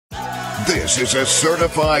This is a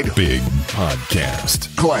certified Big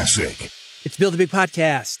Podcast classic. It's Build a Big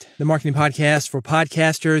Podcast, the marketing podcast for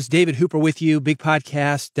podcasters. David Hooper with you,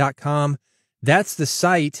 bigpodcast.com. That's the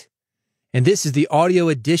site. And this is the audio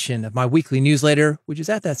edition of my weekly newsletter, which is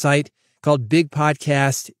at that site, called Big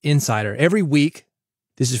Podcast Insider. Every week,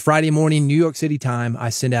 this is Friday morning, New York City time,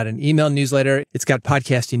 I send out an email newsletter. It's got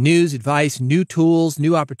podcasting news, advice, new tools,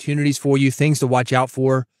 new opportunities for you, things to watch out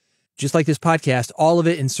for. Just like this podcast, all of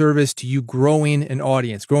it in service to you growing an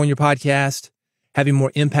audience, growing your podcast, having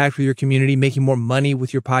more impact with your community, making more money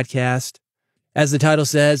with your podcast. As the title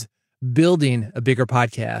says, building a bigger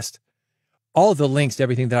podcast. All of the links to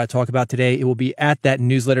everything that I talk about today, it will be at that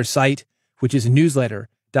newsletter site, which is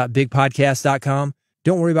newsletter.bigpodcast.com.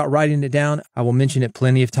 Don't worry about writing it down. I will mention it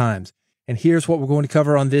plenty of times. And here's what we're going to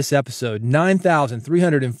cover on this episode.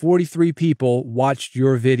 9,343 people watched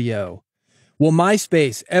your video. Will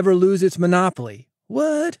MySpace ever lose its monopoly?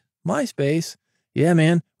 What? MySpace? Yeah,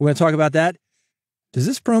 man. We're going to talk about that. Does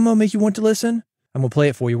this promo make you want to listen? I'm going to play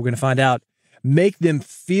it for you. We're going to find out. Make them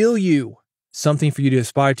feel you. Something for you to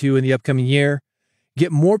aspire to in the upcoming year.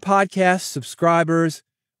 Get more podcast subscribers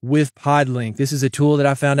with Podlink. This is a tool that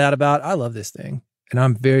I found out about. I love this thing. And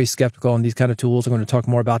I'm very skeptical on these kind of tools. I'm going to talk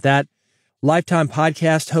more about that. Lifetime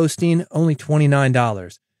podcast hosting, only $29. Now,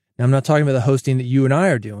 I'm not talking about the hosting that you and I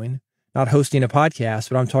are doing. Not hosting a podcast,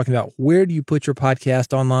 but I'm talking about where do you put your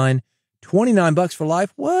podcast online? $29 for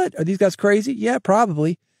life? What? Are these guys crazy? Yeah,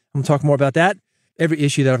 probably. I'm going to talk more about that. Every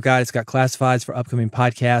issue that I've got, it's got classifieds for upcoming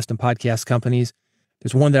podcast and podcast companies.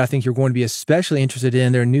 There's one that I think you're going to be especially interested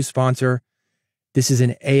in. They're a new sponsor. This is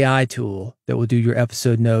an AI tool that will do your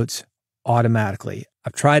episode notes automatically.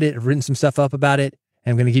 I've tried it. I've written some stuff up about it,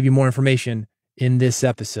 and I'm going to give you more information in this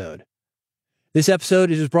episode. This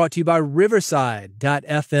episode is brought to you by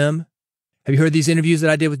Riverside.fm. Have you heard these interviews that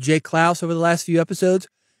I did with Jake Klaus over the last few episodes?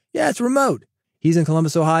 Yeah, it's remote. He's in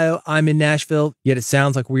Columbus, Ohio. I'm in Nashville, yet it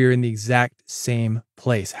sounds like we're in the exact same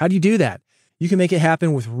place. How do you do that? You can make it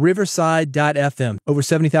happen with Riverside.fm. Over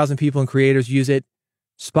 70,000 people and creators use it.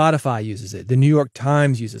 Spotify uses it. The New York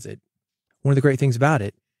Times uses it. One of the great things about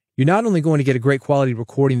it, you're not only going to get a great quality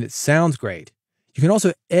recording that sounds great, you can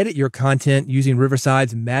also edit your content using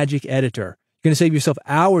Riverside's Magic Editor. You're going to save yourself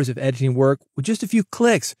hours of editing work with just a few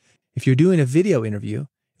clicks. If you're doing a video interview, it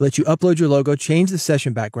lets you upload your logo, change the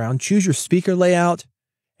session background, choose your speaker layout,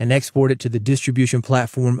 and export it to the distribution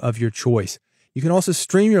platform of your choice. You can also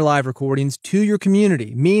stream your live recordings to your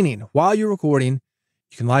community, meaning while you're recording,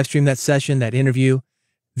 you can live stream that session, that interview,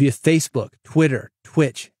 via Facebook, Twitter,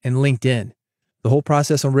 Twitch, and LinkedIn. The whole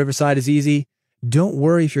process on Riverside is easy. Don't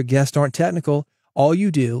worry if your guests aren't technical. All you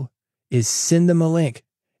do is send them a link.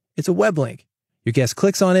 It's a web link. Your guest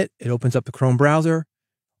clicks on it. It opens up the Chrome browser.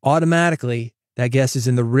 Automatically, that guest is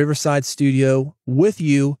in the Riverside studio with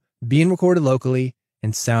you, being recorded locally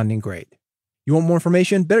and sounding great. You want more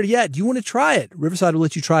information? Better yet, do you want to try it? Riverside will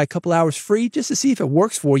let you try a couple hours free just to see if it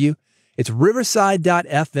works for you. It's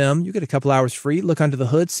Riverside.fm. You get a couple hours free. Look under the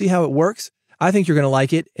hood, see how it works. I think you're going to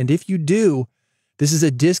like it. And if you do, this is a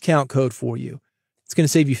discount code for you. It's going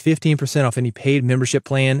to save you 15% off any paid membership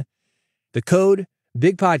plan. The code,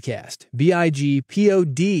 Big Podcast,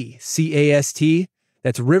 BIGPODCAST.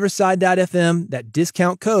 That's Riverside.fm. That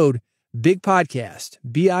discount code, Big Podcast,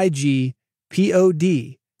 BIGPODCAST.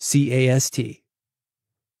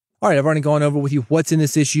 All right, I've already gone over with you what's in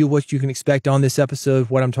this issue, what you can expect on this episode,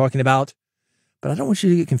 what I'm talking about. But I don't want you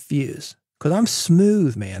to get confused because I'm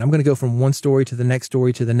smooth, man. I'm going to go from one story to the next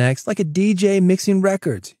story to the next, like a DJ mixing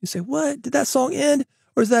records. You say, what? Did that song end?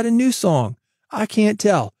 Or is that a new song? I can't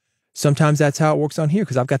tell. Sometimes that's how it works on here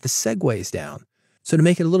because I've got the segues down. So to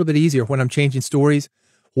make it a little bit easier when I'm changing stories,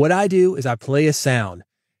 what I do is I play a sound.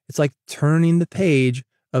 It's like turning the page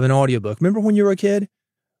of an audiobook. Remember when you were a kid?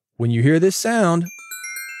 When you hear this sound,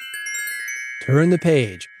 turn the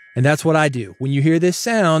page. And that's what I do. When you hear this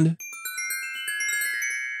sound,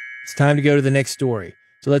 it's time to go to the next story.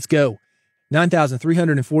 So let's go.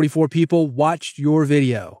 9,344 people watched your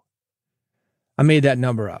video. I made that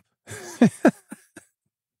number up.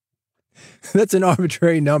 That's an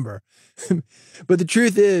arbitrary number. But the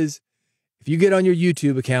truth is, if you get on your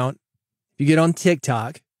YouTube account, if you get on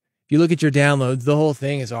TikTok, if you look at your downloads, the whole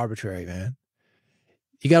thing is arbitrary, man.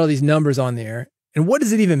 You got all these numbers on there. And what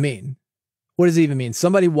does it even mean? What does it even mean?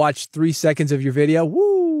 Somebody watched 3 seconds of your video.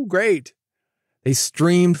 Woo, great. They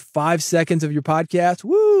streamed 5 seconds of your podcast.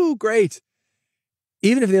 Woo, great.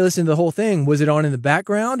 Even if they listened to the whole thing, was it on in the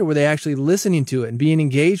background or were they actually listening to it and being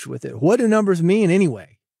engaged with it? What do numbers mean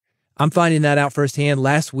anyway? I'm finding that out firsthand.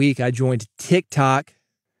 Last week, I joined TikTok.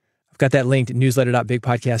 I've got that linked at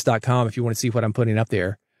newsletter.bigpodcast.com if you want to see what I'm putting up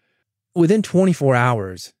there. Within 24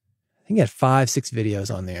 hours, I think he had 5-6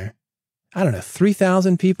 videos on there. I don't know,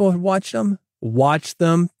 3,000 people had watched them. Watch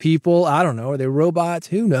them, people. I don't know. Are they robots?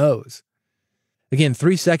 Who knows? Again,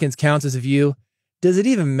 3 seconds counts as a view. Does it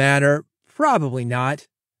even matter? Probably not.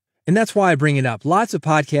 And that's why I bring it up. Lots of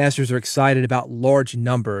podcasters are excited about large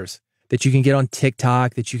numbers that you can get on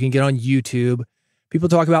TikTok, that you can get on YouTube. People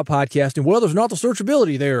talk about podcasting. Well, there's not the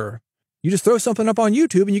searchability there. You just throw something up on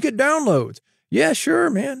YouTube and you get downloads. Yeah, sure,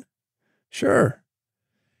 man. Sure.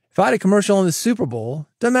 If I had a commercial on the Super Bowl,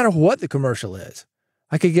 doesn't matter what the commercial is.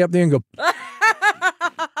 I could get up there and go,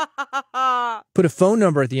 put a phone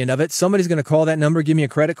number at the end of it. Somebody's going to call that number, give me a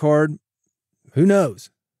credit card. Who knows?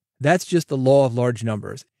 That's just the law of large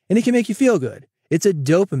numbers. And it can make you feel good. It's a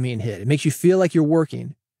dopamine hit. It makes you feel like you're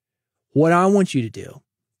working. What I want you to do,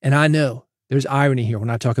 and I know there's irony here when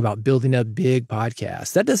I talk about building a big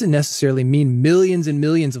podcast. That doesn't necessarily mean millions and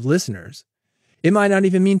millions of listeners. It might not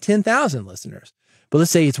even mean 10,000 listeners. But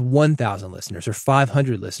let's say it's 1,000 listeners or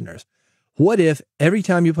 500 listeners. What if every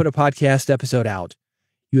time you put a podcast episode out,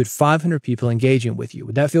 you had 500 people engaging with you?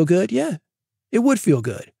 Would that feel good? Yeah, it would feel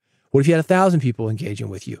good. What if you had 1,000 people engaging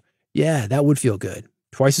with you? Yeah, that would feel good.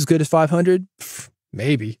 Twice as good as 500?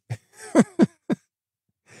 Maybe.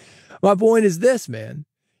 My point is this, man.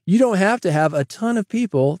 You don't have to have a ton of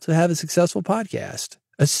people to have a successful podcast,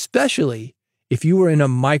 especially if you were in a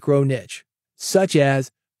micro niche, such as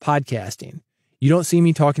podcasting. You don't see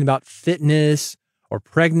me talking about fitness or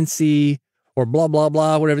pregnancy or blah, blah,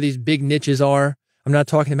 blah, whatever these big niches are. I'm not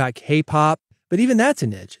talking about K-pop, but even that's a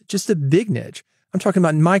niche, just a big niche. I'm talking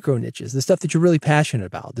about micro niches, the stuff that you're really passionate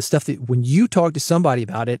about, the stuff that when you talk to somebody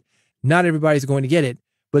about it, not everybody's going to get it,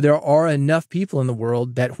 but there are enough people in the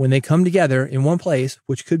world that when they come together in one place,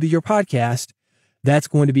 which could be your podcast, that's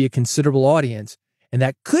going to be a considerable audience. And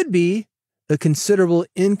that could be a considerable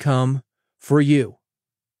income for you.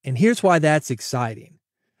 And here's why that's exciting,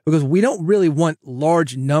 because we don't really want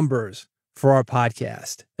large numbers for our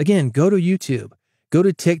podcast. Again, go to YouTube, go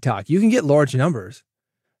to TikTok. You can get large numbers.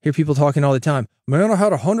 I hear people talking all the time. Man, I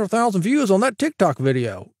had 100,000 views on that TikTok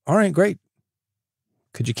video. All right, great.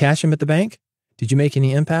 Could you cash them at the bank? Did you make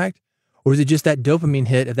any impact? Or is it just that dopamine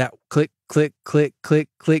hit of that click, click, click, click,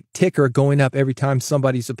 click ticker going up every time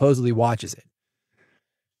somebody supposedly watches it?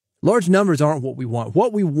 Large numbers aren't what we want.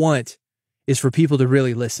 What we want is for people to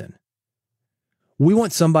really listen. We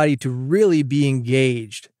want somebody to really be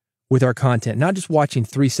engaged with our content, not just watching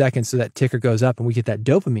 3 seconds so that ticker goes up and we get that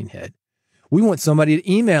dopamine hit. We want somebody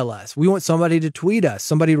to email us. We want somebody to tweet us,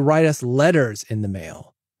 somebody to write us letters in the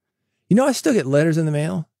mail. You know, I still get letters in the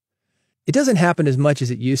mail. It doesn't happen as much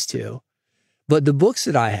as it used to, but the books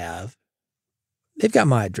that I have, they've got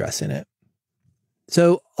my address in it.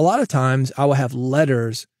 So a lot of times I will have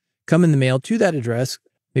letters come in the mail to that address.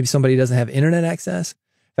 Maybe somebody doesn't have internet access.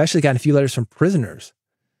 I've actually gotten a few letters from prisoners,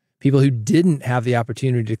 people who didn't have the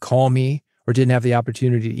opportunity to call me or didn't have the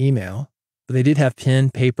opportunity to email, but they did have pen,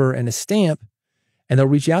 paper, and a stamp, and they'll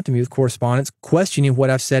reach out to me with correspondence questioning what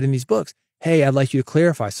I've said in these books. Hey, I'd like you to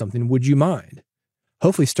clarify something. Would you mind?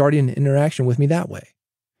 Hopefully starting an interaction with me that way.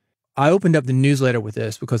 I opened up the newsletter with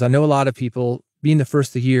this because I know a lot of people, being the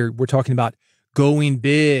first of the year, we're talking about going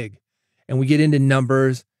big, and we get into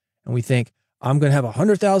numbers and we think, I'm going to have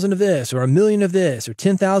 100,000 of this or 1 million of this or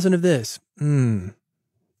 10,000 of this. I mean,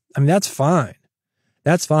 that's fine.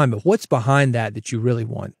 That's fine. But what's behind that you really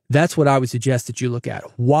want? That's what I would suggest that you look at.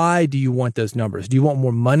 Why do you want those numbers? Do you want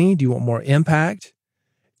more money? Do you want more impact?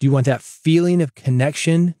 Do you want that feeling of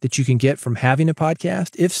connection that you can get from having a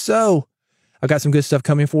podcast? If so, I've got some good stuff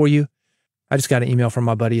coming for you. I just got an email from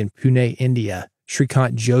my buddy in Pune, India,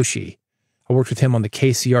 Shrikant Joshi. I worked with him on the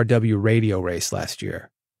KCRW radio race last year.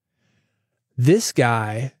 This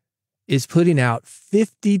guy is putting out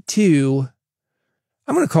 52,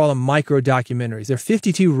 I'm going to call them micro documentaries. They're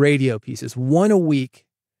 52 radio pieces, one a week,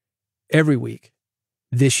 every week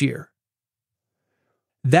this year.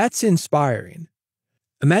 That's inspiring.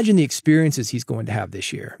 Imagine the experiences he's going to have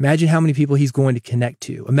this year. Imagine how many people he's going to connect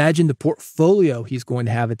to. Imagine the portfolio he's going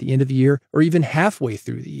to have at the end of the year or even halfway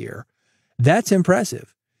through the year. That's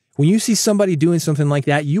impressive. When you see somebody doing something like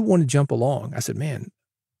that, you want to jump along. I said, man,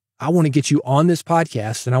 I want to get you on this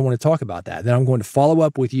podcast and I want to talk about that. Then I'm going to follow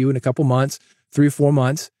up with you in a couple months, 3 or 4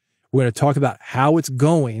 months. We're going to talk about how it's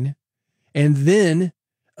going. And then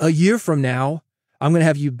a year from now, I'm going to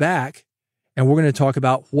have you back and we're going to talk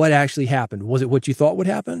about what actually happened. Was it what you thought would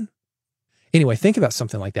happen? Anyway, think about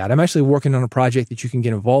something like that. I'm actually working on a project that you can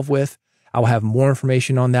get involved with. I will have more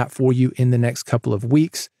information on that for you in the next couple of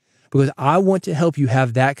weeks because I want to help you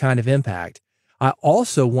have that kind of impact. I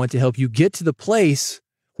also want to help you get to the place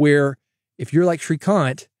where if you're like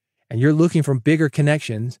Shrikant and you're looking for bigger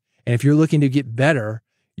connections, and if you're looking to get better,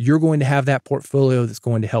 you're going to have that portfolio that's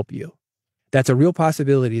going to help you. That's a real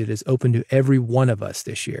possibility that is open to every one of us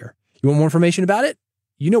this year. You want more information about it?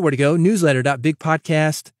 You know where to go,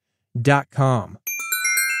 newsletter.bigpodcast.com.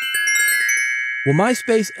 Will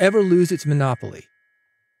MySpace ever lose its monopoly?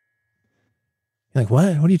 You're like,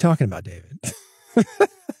 what? What are you talking about, David?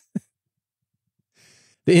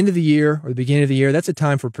 The end of the year or the beginning of the year, that's a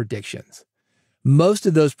time for predictions. Most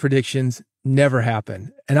of those predictions never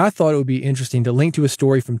happen. And I thought it would be interesting to link to a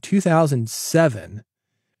story from 2007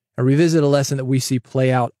 and revisit a lesson that we see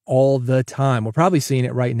play out all the time. We're probably seeing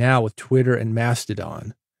it right now with Twitter and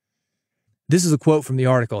Mastodon. This is a quote from the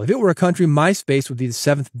article. If it were a country, MySpace would be the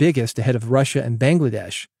 7th biggest ahead of Russia and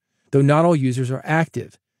Bangladesh, though not all users are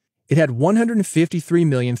active. It had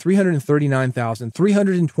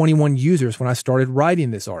 153,339,321 users when I started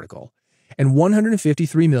writing this article, and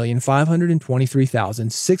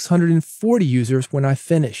 153,523,640 users when I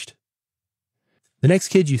finished. The next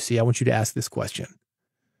kid you see, I want you to ask this question.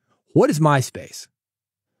 What is MySpace?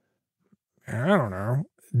 I don't know.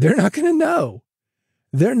 They're not going to know.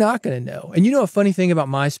 They're not going to know. And you know a funny thing about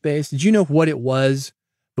MySpace? Did you know what it was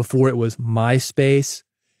before it was MySpace?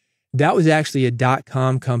 That was actually a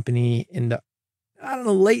 .com company in the,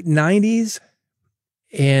 late 90s.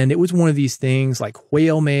 And it was one of these things like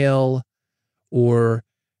Whale Mail or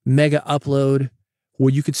Mega Upload,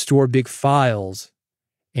 where you could store big files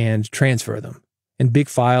and transfer them. And big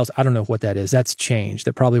files, I don't know what that is. That's changed.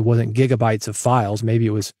 That probably wasn't gigabytes of files. Maybe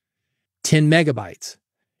it was 10 megabytes.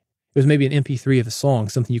 It was maybe an MP3 of a song,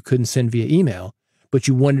 something you couldn't send via email, but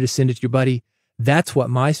you wanted to send it to your buddy. That's what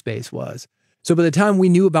MySpace was. So by the time we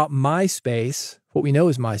knew about MySpace, what we know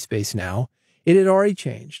is MySpace now, it had already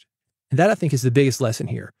changed. And that, I think, is the biggest lesson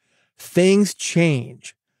here. Things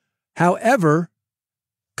change. However,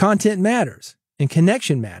 content matters and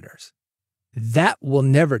connection matters. That will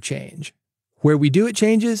never change. Where we do, it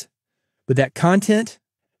changes, but that content,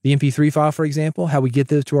 the MP3 file, for example, how we get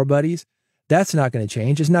those to our buddies, that's not going to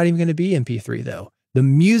change. It's not even going to be MP3, though. The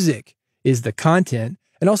music is the content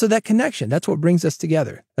and also that connection. That's what brings us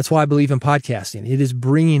together. That's why I believe in podcasting. It is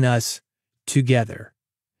bringing us together.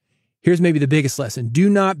 Here's maybe the biggest lesson. Do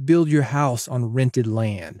not build your house on rented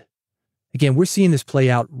land. Again, we're seeing this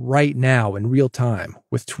play out right now in real time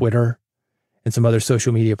with Twitter and some other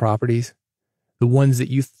social media properties. The ones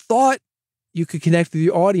that you thought you could connect with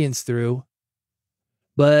your audience through,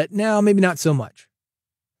 but now maybe not so much.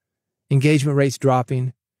 Engagement rates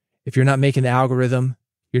dropping. If you're not making the algorithm,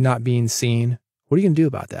 you're not being seen. What are you going to do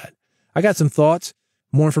about that? I got some thoughts.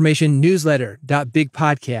 More information,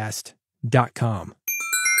 newsletter.bigpodcast.com.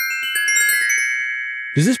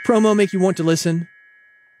 Does this promo make you want to listen?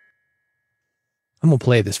 I'm going to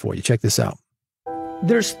play this for you. Check this out.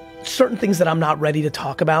 There's certain things that I'm not ready to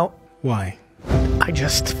talk about. Why? I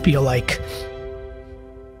just feel like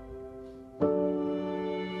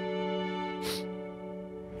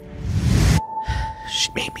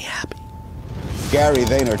she made me happy. Gary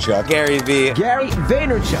Vaynerchuk. Gary V. Gary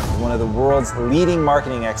Vaynerchuk, One of the world's leading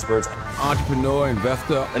marketing experts. Entrepreneur,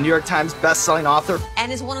 investor, A New York Times best-selling author.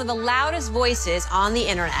 And is one of the loudest voices on the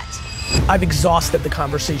internet. I've exhausted the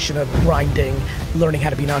conversation of grinding, learning how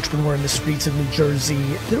to be an entrepreneur in the streets of New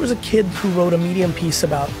Jersey. There was a kid who wrote a Medium piece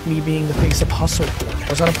about me being the face of hustle porn. I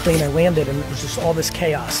was on a plane, I landed, and it was just all this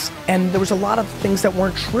chaos. And there was a lot of things that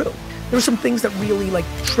weren't true. There were some things that really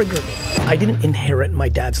triggered me. I didn't inherit my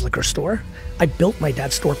dad's liquor store. I built my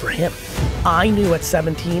dad's store for him. I knew at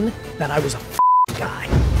 17 that I was a guy.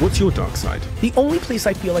 What's your dark side? The only place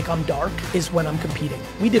I feel like I'm dark is when I'm competing.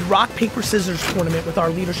 We did rock, paper, scissors tournament with our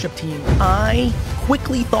leadership team. I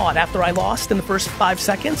quickly thought after I lost in the first 5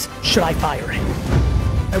 seconds, should I fire him?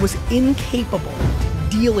 I was incapable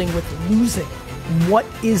dealing with losing. What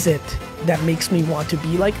is it that makes me want to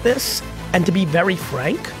be like this? And to be very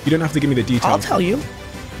frank, You don't have to give me the details. I'll tell you,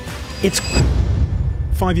 it's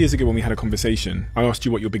 5 years ago when we had a conversation, I asked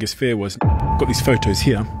you what your biggest fear was. Got these photos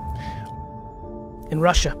here. in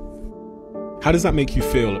Russia. How does that make you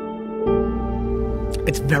feel?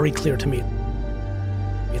 It's very clear to me.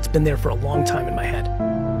 It's been there for a long time in my head.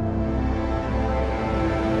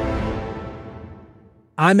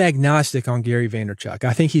 I'm agnostic on Gary Vaynerchuk.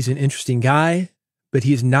 I think he's an interesting guy, but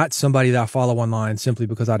he's not somebody that I follow online simply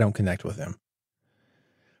because I don't connect with him.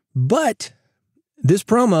 But this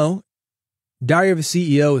promo, Diary of a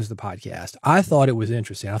CEO is the podcast. I thought it was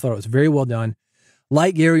interesting. I thought it was very well done.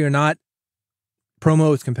 Like Gary or not,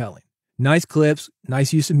 promo is compelling. Nice clips,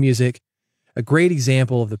 nice use of music, a great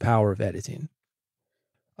example of the power of editing.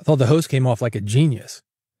 I thought the host came off like a genius.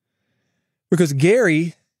 Because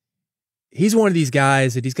Gary, he's one of these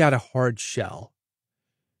guys that he's got a hard shell.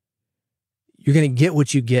 You're going to get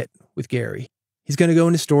what you get with Gary. He's going to go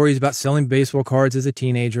into stories about selling baseball cards as a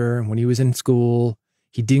teenager and when he was in school.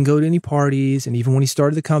 He didn't go to any parties. And even when he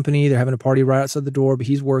started the company, they're having a party right outside the door, but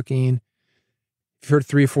he's working. If you've heard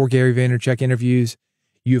 3 or 4 Gary Vaynerchuk interviews,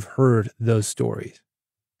 you've heard those stories.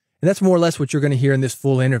 And that's more or less what you're going to hear in this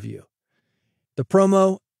full interview. The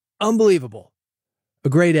promo, unbelievable. A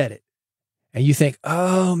great edit. And you think,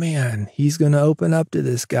 oh man, he's going to open up to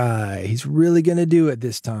this guy. He's really going to do it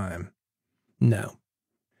this time. No,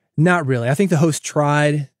 not really. I think the host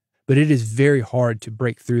tried, but it is very hard to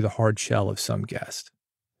break through the hard shell of some guest.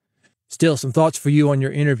 Still, some thoughts for you on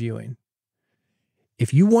your interviewing.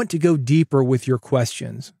 If you want to go deeper with your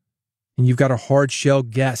questions and you've got a hard shell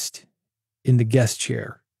guest in the guest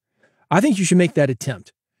chair, I think you should make that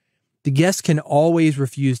attempt. The guest can always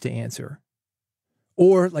refuse to answer.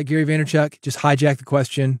 Or, like Gary Vaynerchuk, just hijack the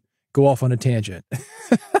question, go off on a tangent.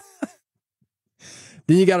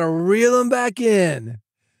 Then you got to reel them back in.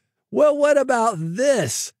 Well, what about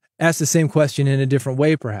this? Ask the same question in a different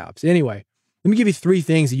way, perhaps. Anyway, let me give you 3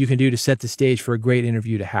 things that you can do to set the stage for a great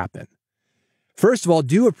interview to happen. First of all,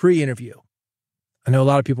 do a pre-interview. I know a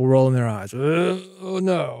lot of people rolling their eyes. Oh,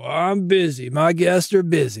 no, I'm busy. My guests are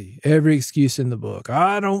busy. Every excuse in the book.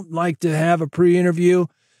 I don't like to have a pre-interview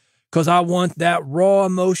because I want that raw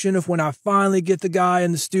emotion of when I finally get the guy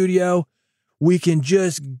in the studio, we can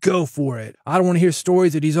just go for it. I don't want to hear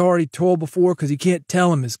stories that he's already told before because he can't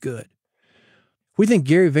tell them as good. We think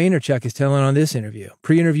Gary Vaynerchuk is telling on this interview,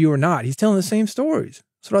 pre-interview or not, he's telling the same stories.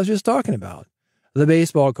 That's what I was just talking about. The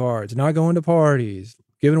baseball cards, not going to parties,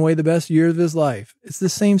 giving away the best years of his life. It's the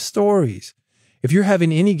same stories. If you're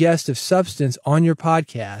having any guest of substance on your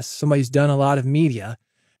podcast, somebody who's done a lot of media,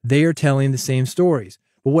 they are telling the same stories.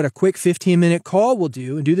 But what a quick 15-minute call will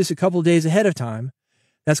do, and do this a couple of days ahead of time,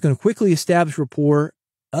 that's going to quickly establish rapport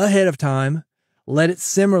ahead of time, let it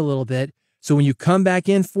simmer a little bit. So when you come back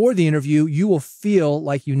in for the interview, you will feel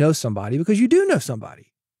like you know somebody because you do know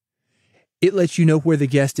somebody. It lets you know where the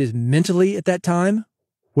guest is mentally at that time,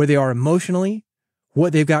 where they are emotionally,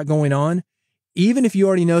 what they've got going on. Even if you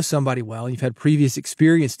already know somebody well, and you've had previous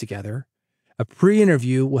experience together, a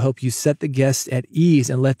pre-interview will help you set the guests at ease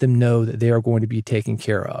and let them know that they are going to be taken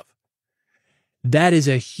care of. That is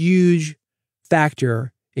a huge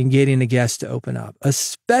factor in getting a guest to open up,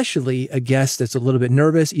 especially a guest that's a little bit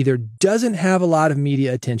nervous, either doesn't have a lot of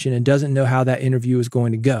media attention and doesn't know how that interview is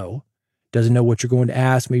going to go, doesn't know what you're going to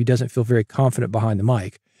ask, maybe doesn't feel very confident behind the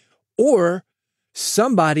mic, or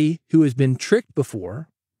somebody who has been tricked before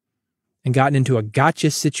and gotten into a gotcha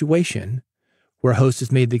situation where a host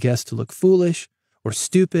has made the guest to look foolish or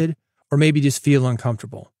stupid or maybe just feel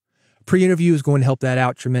uncomfortable. Pre-interview is going to help that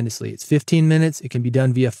out tremendously. It's 15 minutes. It can be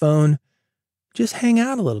done via phone. Just hang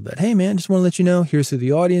out a little bit. Hey, man, just want to let you know, here's who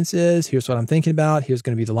the audience is. Here's what I'm thinking about. Here's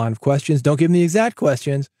going to be the line of questions. Don't give me the exact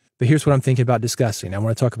questions, but here's what I'm thinking about discussing. I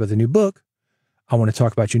want to talk about the new book. I want to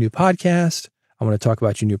talk about your new podcast. I want to talk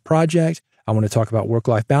about your new project. I want to talk about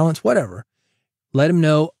work-life balance, whatever. Let them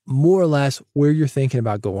know more or less where you're thinking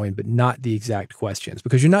about going, but not the exact questions,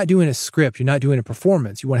 because you're not doing a script. You're not doing a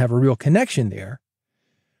performance. You want to have a real connection there,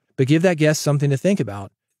 but give that guest something to think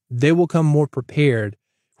about. They will come more prepared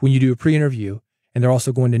when you do a pre-interview, and they're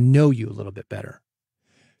also going to know you a little bit better.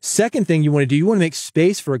 Second thing you want to do, you want to make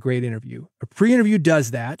space for a great interview. A pre-interview does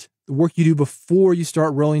that. The work you do before you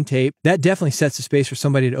start rolling tape, that definitely sets the space for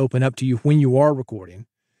somebody to open up to you when you are recording.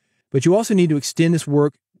 But you also need to extend this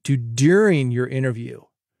work to during your interview.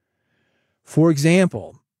 For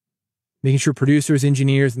example, making sure producers,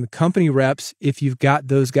 engineers, and the company reps, if you've got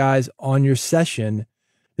those guys on your session,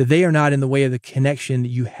 that they are not in the way of the connection that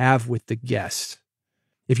you have with the guest.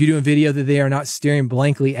 If you're doing video, that they are not staring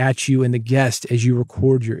blankly at you and the guest as you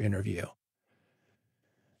record your interview.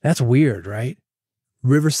 That's weird, right?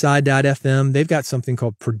 Riverside.fm, they've got something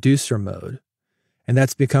called producer mode. And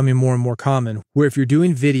that's becoming more and more common, where if you're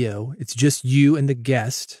doing video, it's just you and the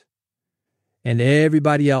guest, and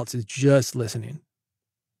everybody else is just listening.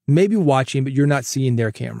 Maybe watching, but you're not seeing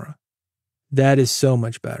their camera. That is so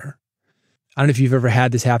much better. I don't know if you've ever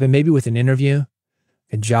had this happen, maybe with an interview,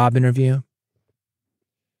 a job interview.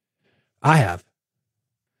 I have.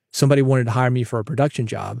 Somebody wanted to hire me for a production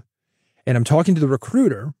job, and I'm talking to the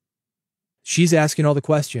recruiter. She's asking all the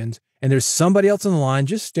questions, and there's somebody else on the line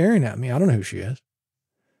just staring at me. I don't know who she is.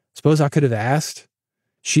 Suppose I could have asked.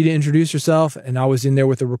 She didn't introduce herself, and I was in there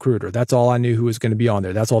with the recruiter. That's all I knew who was going to be on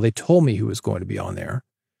there. That's all they told me who was going to be on there.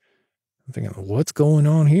 I'm thinking, what's going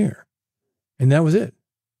on here? And that was it.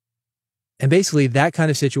 And basically, that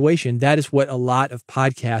kind of situation, that is what a lot of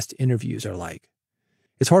podcast interviews are like.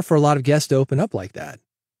 It's hard for a lot of guests to open up like that.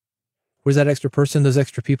 Where's that extra person, those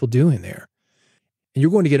extra people doing there? And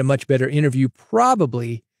you're going to get a much better interview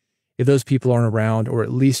probably if those people aren't around or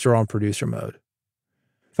at least are on producer mode.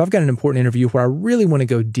 If I've got an important interview where I really want to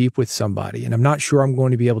go deep with somebody and I'm not sure I'm going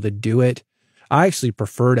to be able to do it, I actually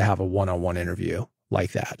prefer to have a one-on-one interview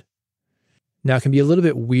like that. Now, it can be a little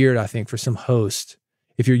bit weird, I think, for some hosts,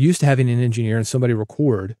 if you're used to having an engineer and somebody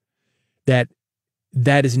record, that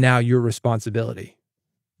is now your responsibility.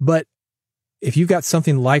 But if you've got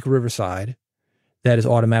something like Riverside that is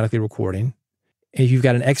automatically recording, and if you've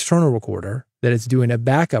got an external recorder that is doing a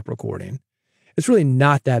backup recording, it's really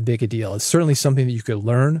not that big a deal. It's certainly something that you could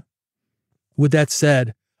learn. With that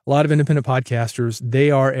said, a lot of independent podcasters,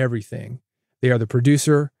 they are everything. They are the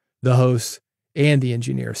producer, the host, and the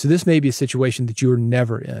engineer. So this may be a situation that you are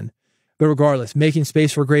never in. But regardless, making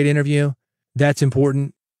space for a great interview, that's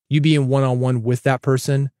important. You being one-on-one with that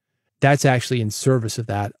person, that's actually in service of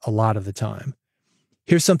that a lot of the time.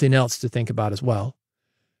 Here's something else to think about as well.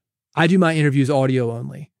 I do my interviews audio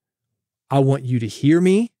only. I want you to hear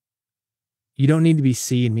me. You don't need to be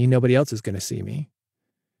seeing me. Nobody else is going to see me.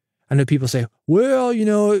 I know people say, well,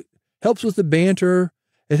 it helps with the banter.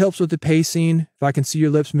 It helps with the pacing. If I can see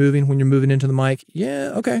your lips moving when you're moving into the mic.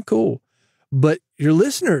 Yeah, okay, cool. But your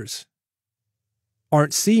listeners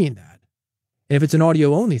aren't seeing that. And if it's an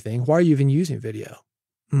audio only thing, why are you even using video?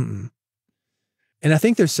 And I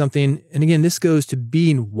think there's something, and again, this goes to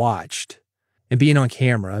being watched and being on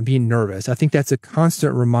camera and being nervous. I think that's a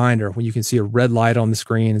constant reminder when you can see a red light on the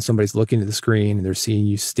screen and somebody's looking at the screen and they're seeing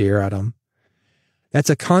you stare at them. That's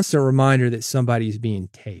a constant reminder that somebody's being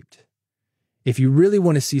taped. If you really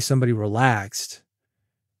want to see somebody relaxed,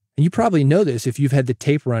 and you probably know this if you've had the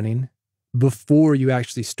tape running before you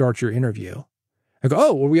actually start your interview. I go,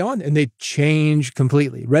 oh, are we on? And they change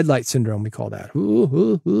completely. Red light syndrome, we call that.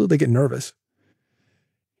 They get nervous.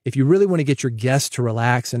 If you really want to get your guests to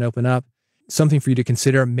relax and open up, something for you to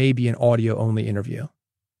consider may be an audio-only interview.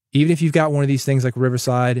 Even if you've got one of these things like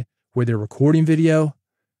Riverside where they're recording video,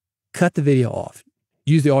 cut the video off.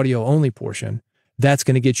 Use the audio-only portion. That's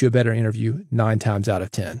going to get you a better interview 9 times out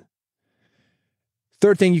of 10.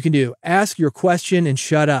 Third thing you can do, ask your question and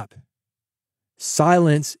shut up.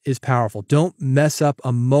 Silence is powerful. Don't mess up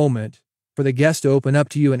a moment for the guest to open up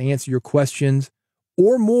to you and answer your questions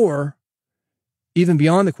or more, even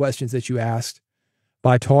beyond the questions that you asked,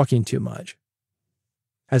 by talking too much.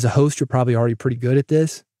 As a host, you're probably already pretty good at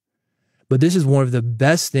this, but this is one of the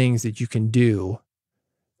best things that you can do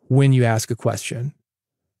when you ask a question.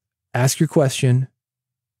 Ask your question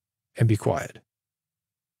and be quiet.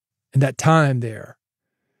 And that time there,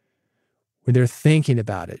 when they're thinking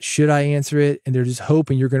about it, should I answer it? And they're just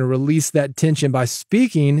hoping you're going to release that tension by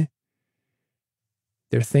speaking.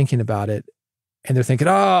 They're thinking about it and they're thinking,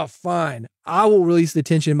 oh, fine. I will release the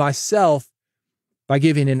tension myself by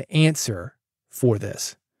giving an answer for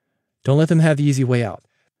this. Don't let them have the easy way out.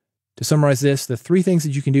 To summarize this, the 3 things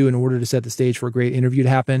that you can do in order to set the stage for a great interview to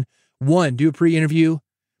happen. 1, do a pre-interview.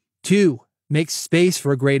 2, make space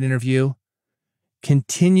for a great interview.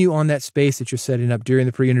 Continue on that space that you're setting up during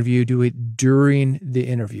the pre-interview. Do it during the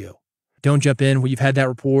interview. Don't jump in when you've had that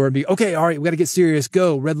rapport and be, okay, all right, we got to get serious.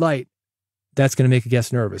 Go, red light. That's going to make a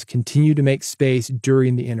guest nervous. Continue to make space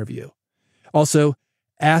during the interview. Also,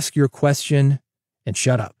 ask your question and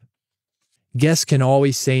shut up. Guests can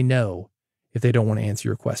always say no if they don't want to answer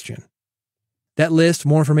your question. That list,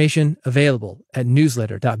 more information available at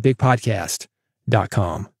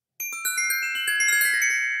newsletter.bigpodcast.com.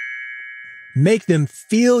 Make them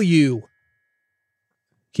feel you.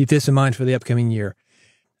 Keep this in mind for the upcoming year.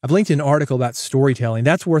 I've linked an article about storytelling.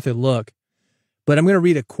 That's worth a look. But I'm going to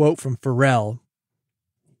read a quote from Pharrell.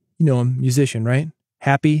 You know him, musician, right?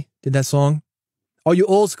 Happy did that song. All you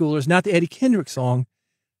old schoolers, not the Eddie Kendrick song,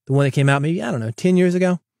 the one that came out maybe, 10 years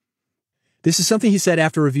ago. This is something he said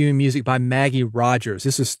after reviewing music by Maggie Rogers.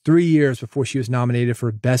 This was 3 years before she was nominated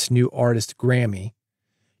for Best New Artist Grammy.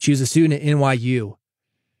 She was a student at NYU.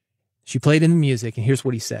 She played in the music, and here's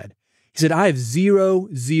what he said. He said, I have 0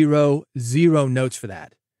 notes for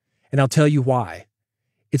that. And I'll tell you why.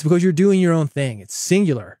 It's because you're doing your own thing. It's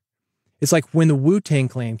singular. It's like when the Wu-Tang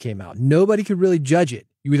Clan came out. Nobody could really judge it.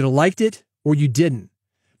 You either liked it or you didn't,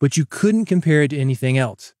 but you couldn't compare it to anything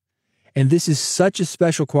else. And this is such a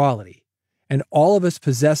special quality. And all of us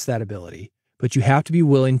possess that ability, but you have to be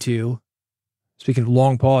willing to, speaking of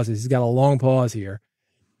long pauses, he's got a long pause here.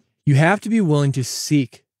 You have to be willing to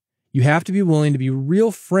seek. You have to be willing to be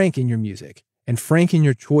real frank in your music and frank in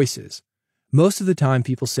your choices. Most of the time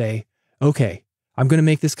people say, okay, I'm going to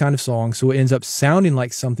make this kind of song so it ends up sounding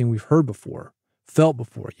like something we've heard before, felt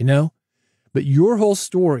before, But your whole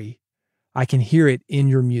story, I can hear it in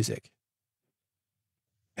your music.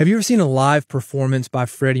 Have you ever seen a live performance by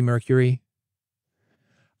Freddie Mercury?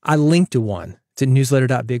 I linked to one. It's at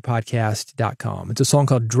newsletter.bigpodcast.com. It's a song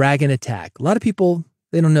called Dragon Attack. A lot of people,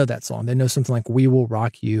 they don't know that song. They know something like We Will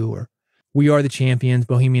Rock You or We Are the Champions,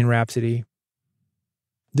 Bohemian Rhapsody.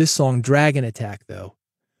 This song, Dragon Attack, though,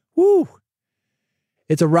 woo,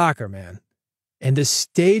 it's a rocker, man. And the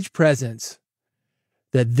stage presence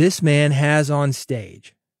that this man has on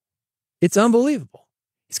stage, it's unbelievable.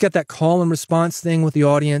 He's got that call and response thing with the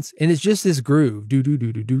audience, and it's just this groove.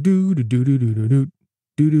 And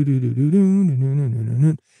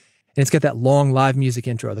it's got that long live music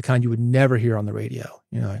intro, the kind you would never hear on the radio.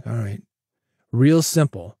 You're like, all right, real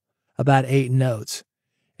simple, about 8 notes.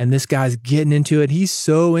 And this guy's getting into it. He's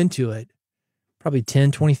so into it. Probably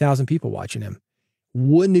 10, 20,000 people watching him.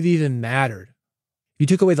 Wouldn't have even mattered. If you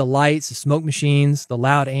took away the lights, the smoke machines, the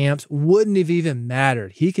loud amps, wouldn't have even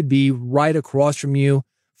mattered. He could be right across from you,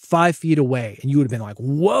 5 feet away, and you would have been like,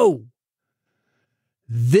 whoa,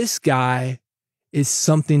 this guy is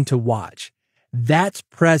something to watch. That's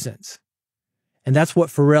presence. And that's what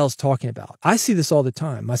Pharrell's talking about. I see this all the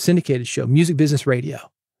time. My syndicated show, Music Business Radio.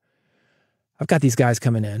 I've got these guys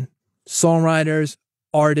coming in, songwriters,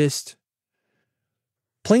 artists,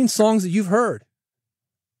 playing songs that you've heard.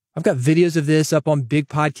 I've got videos of this up on Big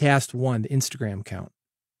Podcast One, the Instagram account.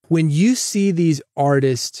 When you see these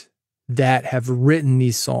artists that have written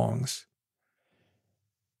these songs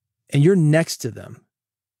and you're next to them,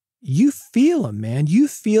 you feel them, man. You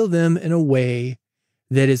feel them in a way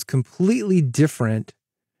that is completely different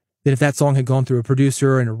than if that song had gone through a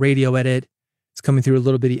producer and a radio edit. It's coming through a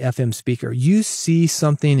little bitty FM speaker. You see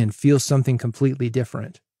something and feel something completely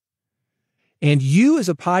different. And you as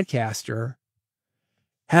a podcaster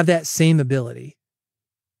have that same ability.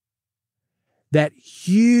 That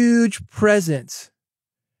huge presence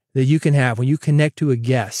that you can have when you connect to a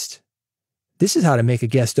guest. This is how to make a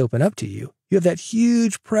guest open up to you. You have that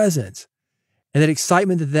huge presence and that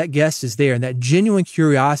excitement that that guest is there and that genuine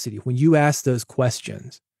curiosity when you ask those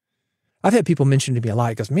questions. I've had people mention to me a lot.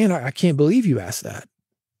 He goes, man, I can't believe you asked that.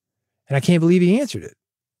 And I can't believe he answered it.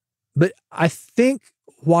 But I think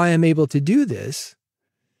why I'm able to do this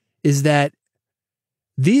is that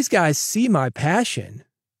these guys see my passion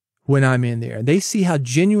when I'm in there. They see how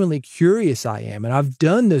genuinely curious I am. And I've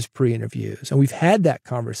done those pre-interviews and we've had that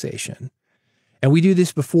conversation. And we do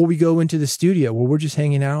this before we go into the studio where we're just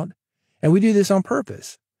hanging out. And we do this on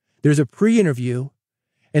purpose. There's a pre-interview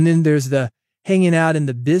and then there's the hanging out in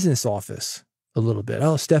the business office a little bit.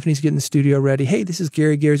 Oh, Stephanie's getting the studio ready. Hey, this is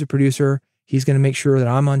Gary. Gary's a producer. He's going to make sure that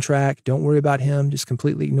I'm on track. Don't worry about him. Just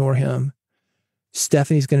completely ignore him.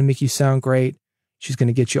 Stephanie's going to make you sound great. She's going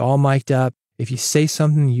to get you all mic'd up. If you say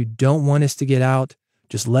something you don't want us to get out,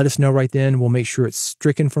 just let us know right then. We'll make sure it's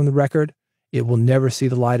stricken from the record. It will never see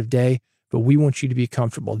the light of day, but we want you to be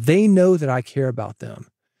comfortable. They know that I care about them.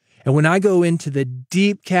 And when I go into the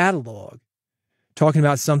deep catalog, talking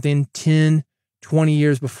about something 10, 20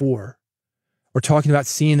 years before, or talking about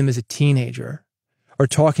seeing them as a teenager, or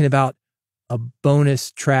talking about a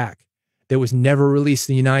bonus track that was never released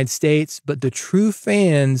in the United States, but the true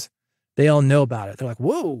fans, they all know about it. They're like,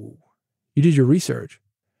 whoa, you did your research.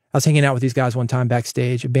 I was hanging out with these guys one time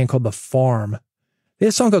backstage, a band called The Farm. They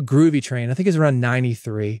had a song called Groovy Train. I think it was around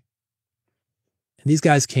 93. And these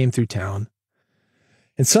guys came through town.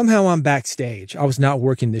 And somehow I'm backstage. I was not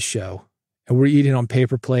working this show. And we're eating on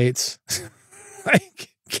paper plates, like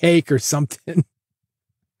cake or something.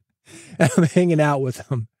 And I'm hanging out with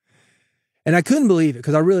them. And I couldn't believe it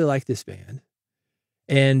because I really like this band.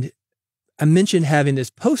 And I mentioned having this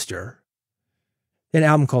poster, an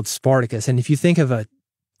album called Spartacus. And if you think of a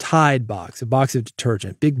Tide box, a box of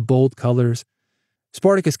detergent, big, bold colors,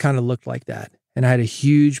 Spartacus kind of looked like that. And I had a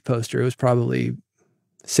huge poster. It was probably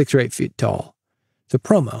 6 or 8 feet tall. It's a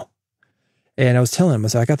promo. And I was telling him, I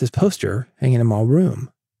said, I got this poster hanging in my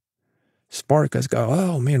room. Spartacus go,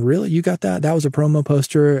 oh man, really? You got that? That was a promo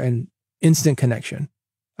poster and instant connection.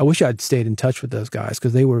 I wish I'd stayed in touch with those guys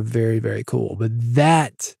because they were very, very cool. But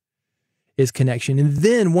that is connection. And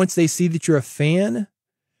then once they see that you're a fan,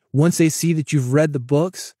 once they see that you've read the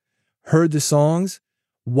books, heard the songs,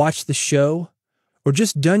 watched the show, or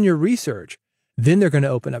just done your research, then they're going to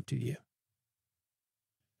open up to you.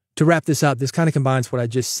 To wrap this up, this kind of combines what I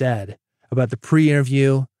just said about the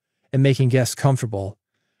pre-interview and making guests comfortable,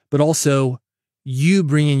 but also you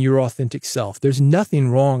bringing your authentic self. There's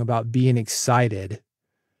nothing wrong about being excited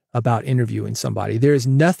about interviewing somebody. There is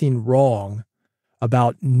nothing wrong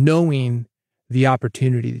about knowing the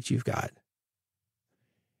opportunity that you've got.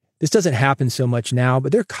 This doesn't happen so much now,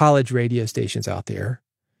 but there are college radio stations out there.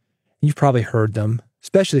 You've probably heard them,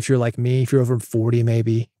 especially if you're like me, if you're over 40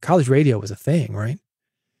 maybe. College radio was a thing, right?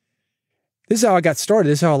 This is how I got started.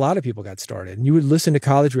 This is how a lot of people got started. And you would listen to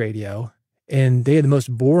college radio and they had the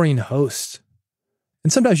most boring hosts.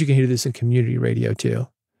 And sometimes you can hear this in community radio too.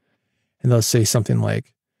 And they'll say something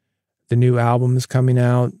like, the new album is coming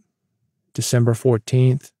out December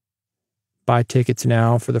 14th. Buy tickets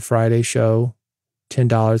now for the Friday show,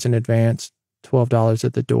 $10 in advance, $12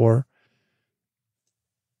 at the door.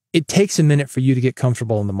 It takes a minute for you to get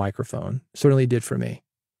comfortable on the microphone. It certainly did for me.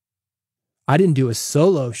 I didn't do a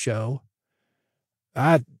solo show.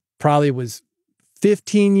 I probably was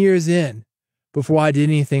 15 years in before I did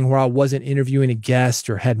anything where I wasn't interviewing a guest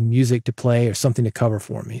or had music to play or something to cover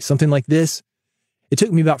for me. Something like this. It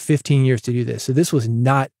took me about 15 years to do this. So this was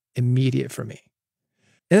not immediate for me.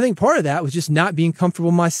 And I think part of that was just not being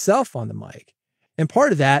comfortable myself on the mic. And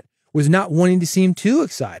part of that was not wanting to seem too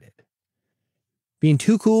excited. Being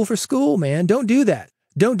too cool for school, man. Don't do that.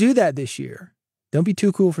 Don't do that this year. Don't be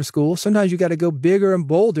too cool for school. Sometimes you got to go bigger and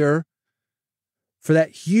bolder for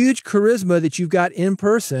that huge charisma that you've got in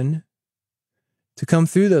person to come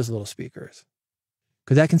through those little speakers.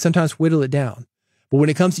 Because that can sometimes whittle it down. But when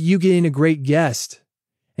it comes to you getting a great guest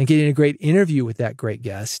and getting a great interview with that great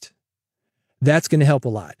guest, that's going to help a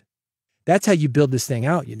lot. That's how you build this thing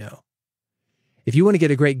out, you know. If you want to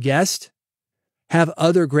get a great guest, have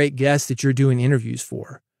other great guests that you're doing interviews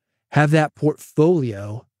for. Have that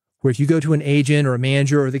portfolio where if you go to an agent or a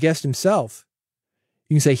manager or the guest himself,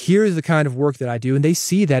 you can say, here's the kind of work that I do. And they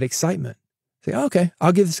see that excitement. Say, oh, okay,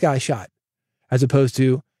 I'll give this guy a shot. As opposed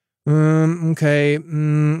to, okay.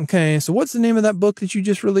 So what's the name of that book that you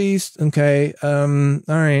just released? Okay. All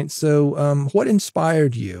right. So, what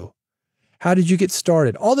inspired you? How did you get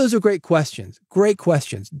started? All those are great questions. Great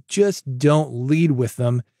questions. Just don't lead with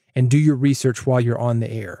them and do your research while you're on the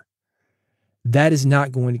air. That is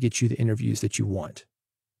not going to get you the interviews that you want.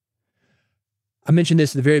 I mentioned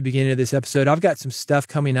this at the very beginning of this episode. I've got some stuff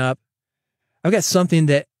coming up. I've got something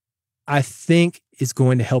that I think is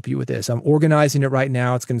going to help you with this. I'm organizing it right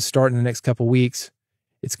now. It's going to start in the next couple of weeks.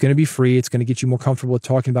 It's going to be free. It's going to get you more comfortable with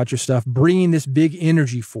talking about your stuff, bringing this big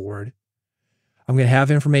energy forward. I'm going to have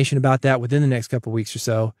information about that within the next couple of weeks or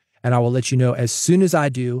so, and I will let you know as soon as I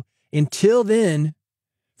do. Until then,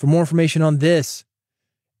 for more information on this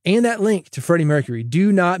and that link to Freddie Mercury,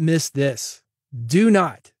 do not miss this. Do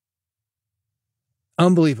not.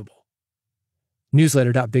 Unbelievable.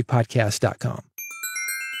 Newsletter.bigpodcast.com.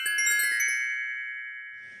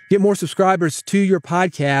 Get more subscribers to your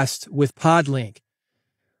podcast with Podlink.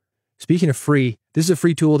 Speaking of free, this is a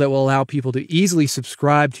free tool that will allow people to easily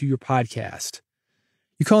subscribe to your podcast.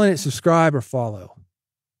 You calling it subscribe or follow?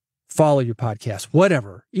 Follow your podcast,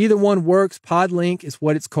 whatever. Either one works. Podlink is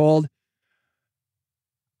what it's called.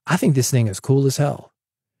 I think this thing is cool as hell.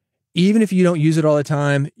 Even if you don't use it all the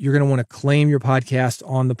time, you're going to want to claim your podcast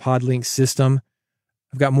on the Podlink system.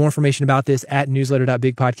 I've got more information about this at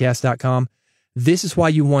newsletter.bigpodcast.com. This is why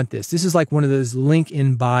you want this. This is like one of those link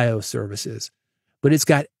in bio services, but it's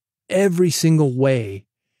got every single way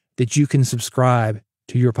that you can subscribe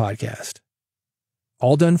to your podcast.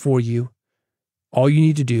 All done for you. All you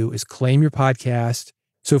need to do is claim your podcast.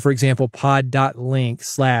 So for example,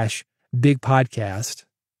 pod.link/bigpodcast.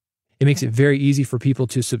 It makes it very easy for people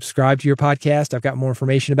to subscribe to your podcast. I've got more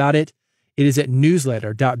information about it. It is at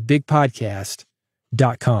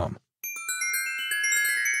newsletter.bigpodcast.com.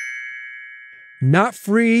 Not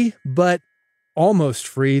free, but almost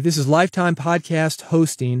free. This is lifetime podcast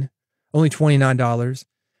hosting, only $29.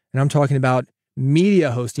 And I'm talking about media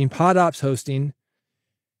hosting, PodOps hosting.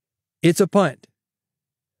 It's a punt,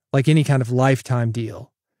 like any kind of lifetime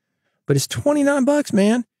deal. But it's $29,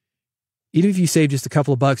 man. Even if you save just a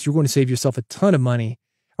couple of bucks, you're going to save yourself a ton of money.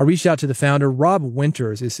 I reached out to the founder, Rob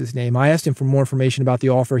Winters is his name. I asked him for more information about the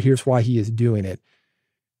offer. Here's why he is doing it.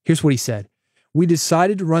 Here's what he said. We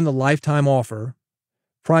decided to run the lifetime offer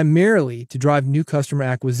primarily to drive new customer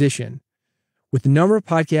acquisition. With the number of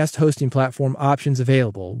podcast hosting platform options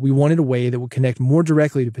available, we wanted a way that would connect more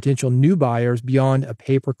directly to potential new buyers beyond a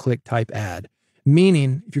pay-per-click type ad.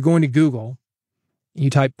 Meaning, if you're going to Google, you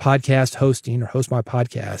type podcast hosting or host my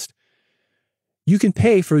podcast, you can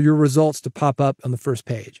pay for your results to pop up on the first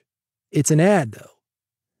page. It's an ad, though.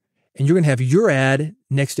 And you're going to have your ad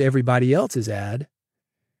next to everybody else's ad.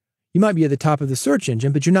 You might be at the top of the search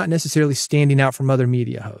engine, but you're not necessarily standing out from other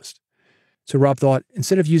media hosts. So Rob thought,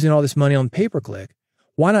 instead of using all this money on pay-per-click,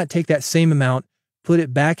 why not take that same amount, put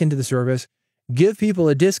it back into the service, give people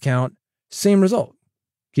a discount, same result.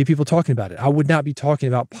 Keep people talking about it. I would not be talking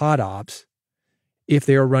about PodOps if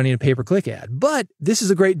they are running a pay-per-click ad. But this is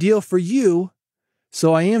a great deal for you,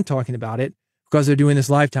 so I am talking about it because they're doing this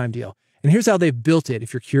lifetime deal. And here's how they've built it.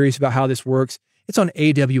 If you're curious about how this works, it's on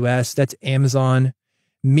AWS. That's Amazon,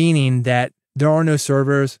 meaning that there are no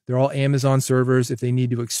servers. They're all Amazon servers. If they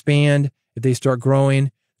need to expand If they start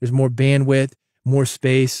growing, there's more bandwidth, more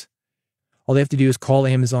space. All they have to do is call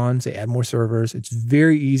Amazon, say add more servers. It's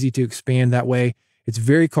very easy to expand that way. It's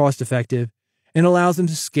very cost effective and allows them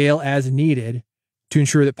to scale as needed to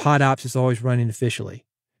ensure that PodOps is always running efficiently.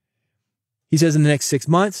 He says in the next 6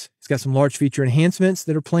 months, he's got some large feature enhancements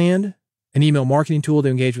that are planned, an email marketing tool to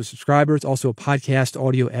engage with subscribers, also a podcast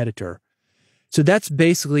audio editor. So that's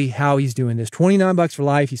basically how he's doing this. $29 for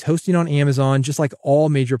life. He's hosting on Amazon, just like all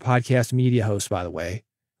major podcast media hosts, by the way.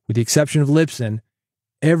 With the exception of Libsyn,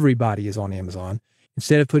 everybody is on Amazon.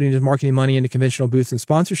 Instead of putting his marketing money into conventional booths and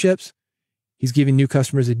sponsorships, he's giving new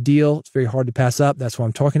customers a deal. It's very hard to pass up. That's why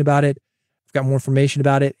I'm talking about it. I've got more information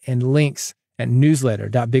about it and links at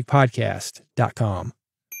newsletter.bigpodcast.com.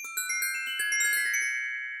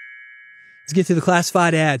 Let's get to the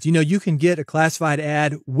classified ads. You know, you can get a classified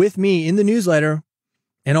ad with me in the newsletter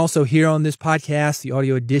and also here on this podcast, the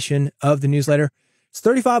audio edition of the newsletter. It's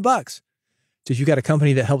 $35. So if you've got a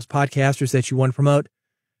company that helps podcasters that you want to promote,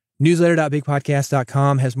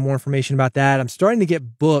 newsletter.bigpodcast.com has more information about that. I'm starting to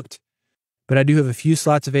get booked, but I do have a few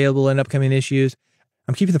slots available in upcoming issues.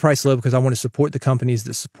 I'm keeping the price low because I want to support the companies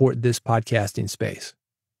that support this podcasting space.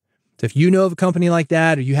 So if you know of a company like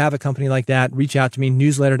that, or you have a company like that, reach out to me,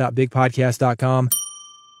 newsletter.bigpodcast.com.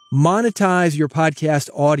 Monetize your podcast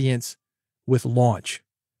audience with Launch.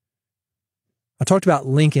 I talked about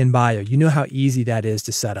link in bio. You know how easy that is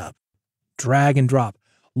to set up. Drag and drop.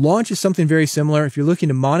 Launch is something very similar. If you're looking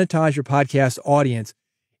to monetize your podcast audience,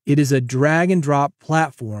 it is a drag and drop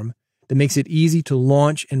platform that makes it easy to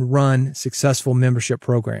launch and run successful membership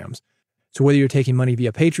programs. So whether you're taking money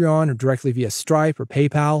via Patreon or directly via Stripe or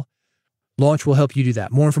PayPal, Launch will help you do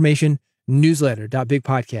that. More information,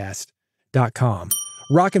 newsletter.bigpodcast.com.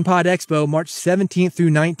 Rockin' Pod Expo, March 17th through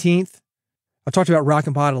 19th. I've talked about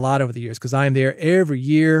Rockin' Pod a lot over the years because I am there every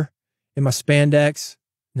year in my spandex.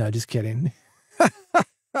 No, just kidding.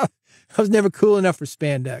 I was never cool enough for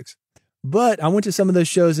spandex. But I went to some of those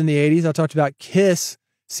shows in the 80s. I talked about Kiss,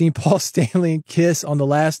 seeing Paul Stanley and Kiss on the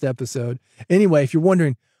last episode. Anyway, if you're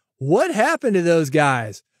wondering, what happened to those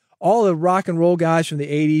guys? All the rock and roll guys from the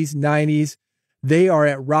 80s, 90s, they are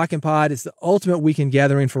at Rockin' Pod. It's the ultimate weekend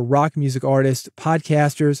gathering for rock music artists,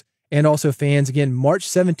 podcasters, and also fans. Again, March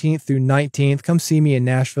 17th through 19th. Come see me in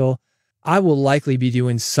Nashville. I will likely be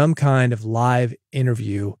doing some kind of live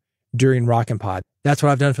interview during Rockin' Pod. That's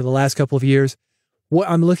what I've done for the last couple of years. What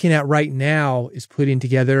I'm looking at right now is putting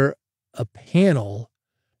together a panel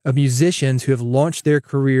of musicians who have launched their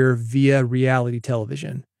career via reality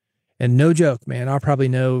television. And no joke, man, I probably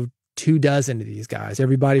know 24 of these guys.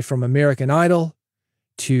 Everybody from American Idol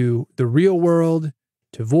to The Real World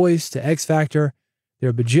to Voice to X Factor. There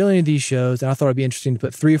are a bajillion of these shows, and I thought it'd be interesting to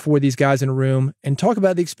put 3 or 4 of these guys in a room and talk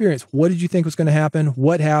about the experience. What did you think was going to happen?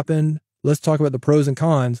 What happened? Let's talk about the pros and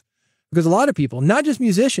cons. Because a lot of people, not just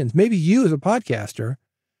musicians, maybe you as a podcaster.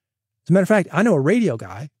 As a matter of fact, I know a radio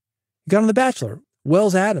guy. He got on The Bachelor.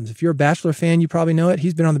 Wells Adams. If you're a Bachelor fan, you probably know it.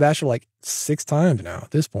 He's been on The Bachelor like 6 times now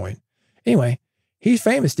at this point. Anyway, he's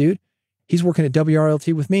famous, dude. He's working at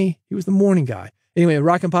WRLT with me. He was the morning guy. Anyway,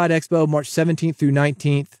 Rockin' Pod Expo, March 17th through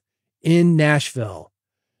 19th in Nashville.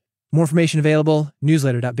 More information available,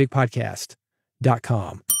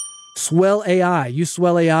 newsletter.bigpodcast.com. Swell AI. Use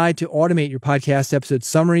Swell AI to automate your podcast episode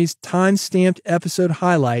summaries, time-stamped episode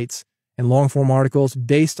highlights, and long-form articles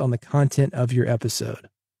based on the content of your episode.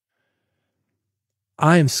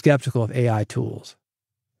 I am skeptical of AI tools.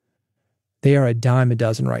 They are a dime a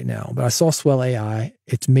dozen right now, but I saw Swell AI.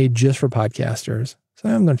 It's made just for podcasters, so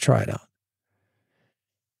I'm going to try it out.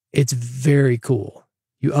 It's very cool.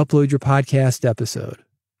 You upload your podcast episode.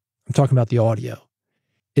 I'm talking about the audio.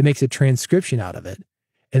 It makes a transcription out of it,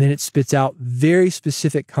 and then it spits out very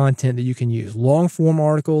specific content that you can use. Long-form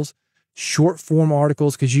articles, short-form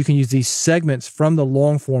articles, because you can use these segments from the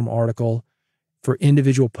long-form article for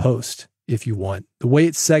individual posts if you want. The way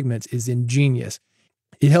it segments is ingenious.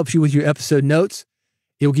 It helps you with your episode notes.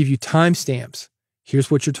 It will give you timestamps.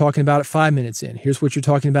 Here's what you're talking about at 5 minutes in. Here's what you're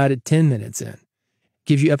talking about at 10 minutes in.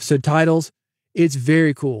 Gives you episode titles. It's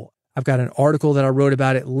very cool. I've got an article that I wrote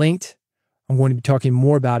about it linked. I'm going to be talking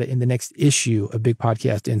more about it in the next issue of Big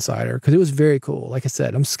Podcast Insider because it was very cool. Like I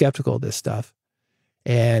said, I'm skeptical of this stuff.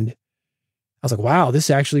 And I was like, wow,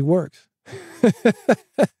 this actually works.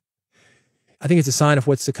 I think it's a sign of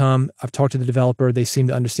what's to come. I've talked to the developer. They seem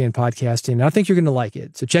to understand podcasting. And I think you're going to like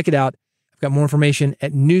it. So check it out. I've got more information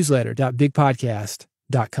at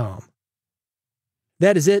newsletter.bigpodcast.com.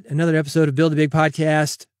 That is it. Another episode of Build a Big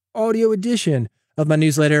Podcast, audio edition of my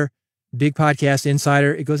newsletter, Big Podcast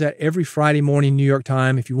Insider. It goes out every Friday morning, New York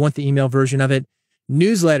time. If you want the email version of it,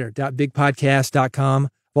 newsletter.bigpodcast.com.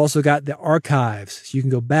 I've also got the archives. So you can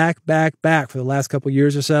go back for the last couple of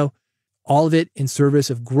years or so. All of it in service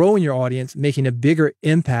of growing your audience, making a bigger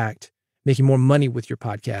impact, making more money with your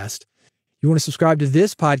podcast. You want to subscribe to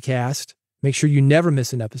this podcast, make sure you never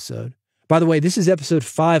miss an episode. By the way, this is episode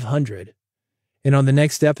 500. And on the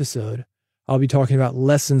next episode, I'll be talking about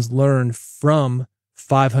lessons learned from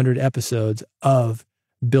 500 episodes of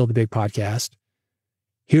Build a Big Podcast.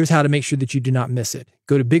 Here's how to make sure that you do not miss it.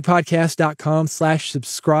 Go to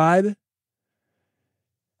bigpodcast.com/subscribe. I've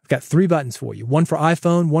got 3 buttons for you. One for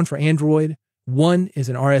iPhone, one for Android. One is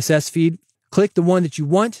an RSS feed. Click the one that you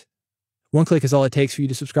want. One click is all it takes for you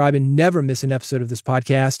to subscribe and never miss an episode of this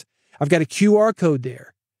podcast. I've got a QR code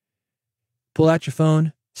there. Pull out your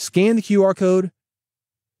phone, scan the QR code.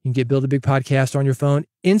 You can get Build a Big Podcast on your phone.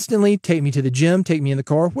 Instantly take me to the gym, take me in the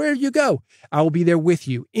car, wherever you go. I will be there with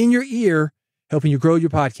you, in your ear, helping you grow your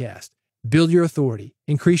podcast, build your authority,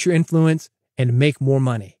 increase your influence, and make more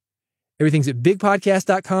money. Everything's at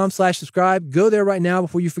bigpodcast.com/subscribe. Go there right now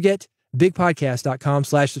before you forget,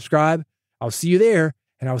 bigpodcast.com/subscribe. I'll see you there,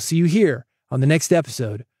 and I'll see you here on the next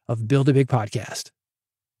episode of Build a Big Podcast.